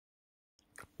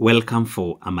Welcome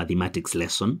for a mathematics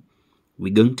lesson.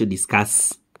 We're going to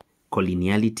discuss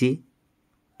collinearity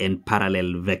and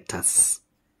parallel vectors.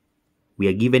 We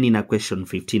are given in a question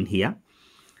 15 here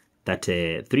that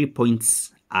 3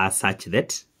 points are such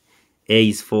that A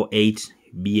is 4, 8,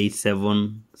 B is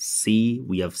 7, C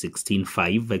we have 16,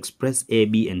 5. Express A,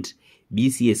 B and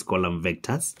BC as column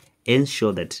vectors and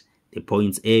show that the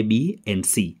points A, B and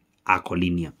C are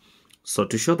collinear. So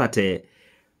to show that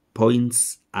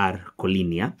points are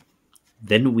collinear,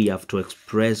 then we have to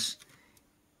express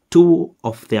two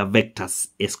of their vectors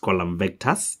as column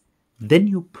vectors. Then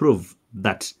you prove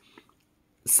that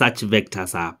such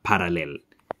vectors are parallel.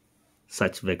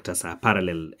 Such vectors are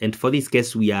parallel. And for this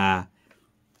case, we are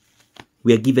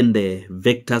given the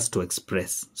vectors to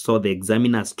express. So the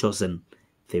examiner has chosen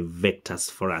the vectors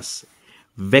for us.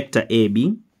 Vector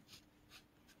AB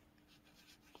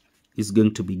is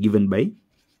going to be given by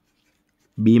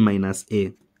B minus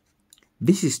A.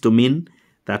 This is to mean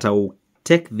that I will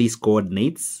take these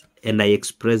coordinates and I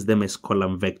express them as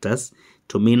column vectors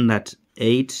to mean that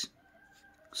 8,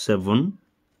 7,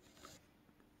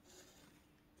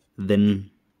 then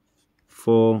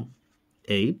 4,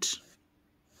 8,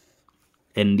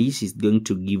 and this is going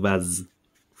to give us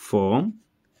 4,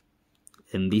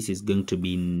 and this is going to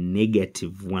be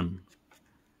negative 1.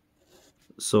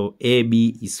 So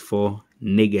AB is 4,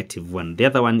 negative 1. The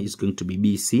other one is going to be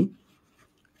BC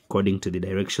according to the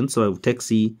direction. So I will take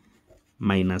C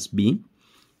minus B.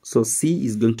 So C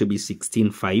is going to be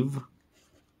 16, 5.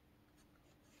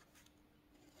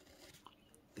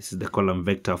 This is the column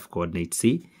vector of coordinate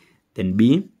C. Then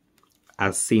B,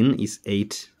 as seen, is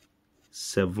 8,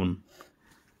 7.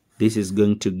 This is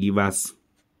going to give us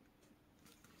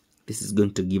 8. This is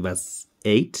going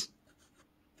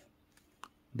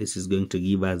to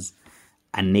give us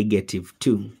a negative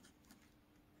 2.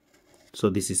 So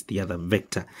this is the other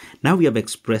vector. Now we have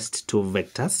expressed two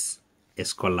vectors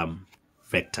as column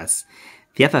vectors.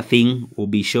 The other thing will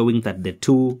be showing that the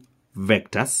two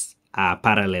vectors are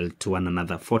parallel to one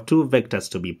another. For two vectors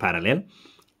to be parallel,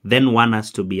 then one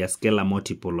has to be a scalar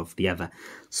multiple of the other.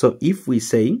 So if we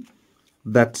say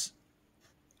that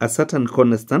a certain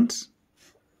constant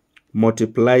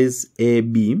multiplies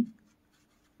AB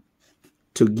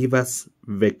to give us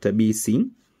vector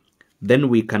BC, then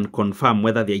we can confirm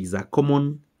whether there is a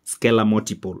common scalar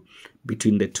multiple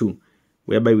between the two,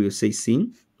 whereby we will say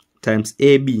C times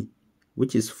AB,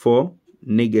 which is 4,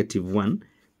 negative 1,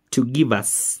 to give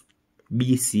us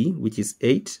BC, which is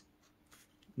 8,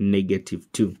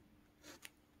 negative 2.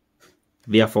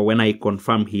 Therefore, when I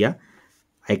confirm here,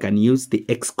 I can use the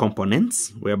x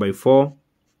components, whereby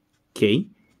 4k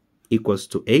equals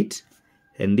to 8,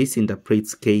 and this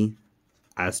interprets k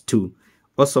as 2.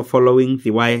 Also following the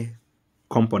y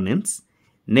components,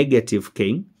 negative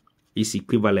k is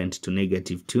equivalent to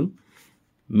negative 2,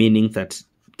 meaning that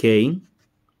k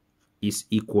is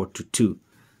equal to 2.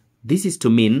 This is to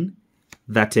mean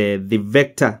that the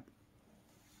vector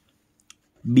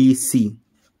BC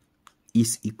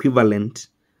is equivalent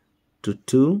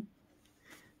to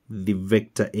the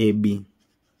vector AB.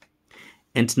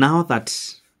 And now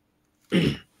that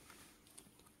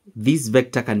this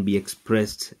vector can be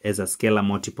expressed as a scalar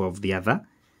multiple of the other,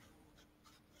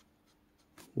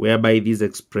 whereby this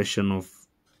expression of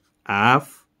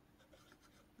half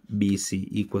BC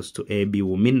equals to AB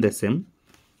will mean the same.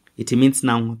 It means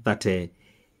now that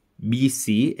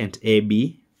BC and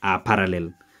AB are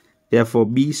parallel. Therefore,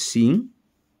 BC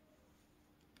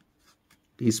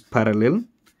is parallel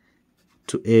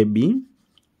to AB,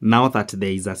 now that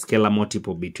there is a scalar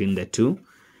multiple between the two.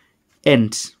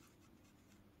 And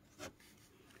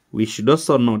we should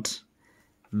also note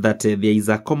that there is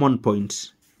a common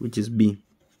point, which is B.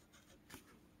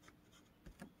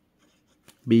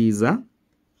 B is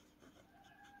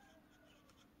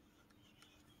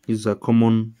a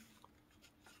common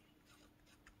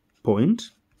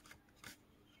point.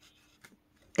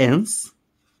 Hence,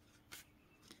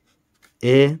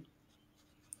 A,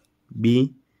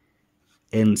 B,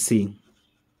 and C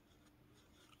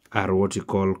are what we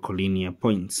call collinear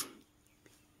points.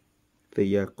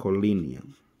 They are collinear.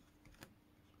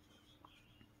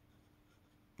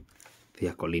 They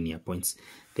are collinear points.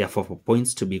 Therefore, for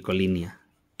points to be collinear,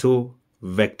 two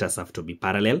vectors have to be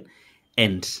parallel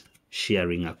and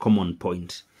sharing a common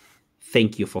point.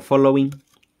 Thank you for following.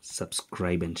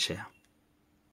 Subscribe and share.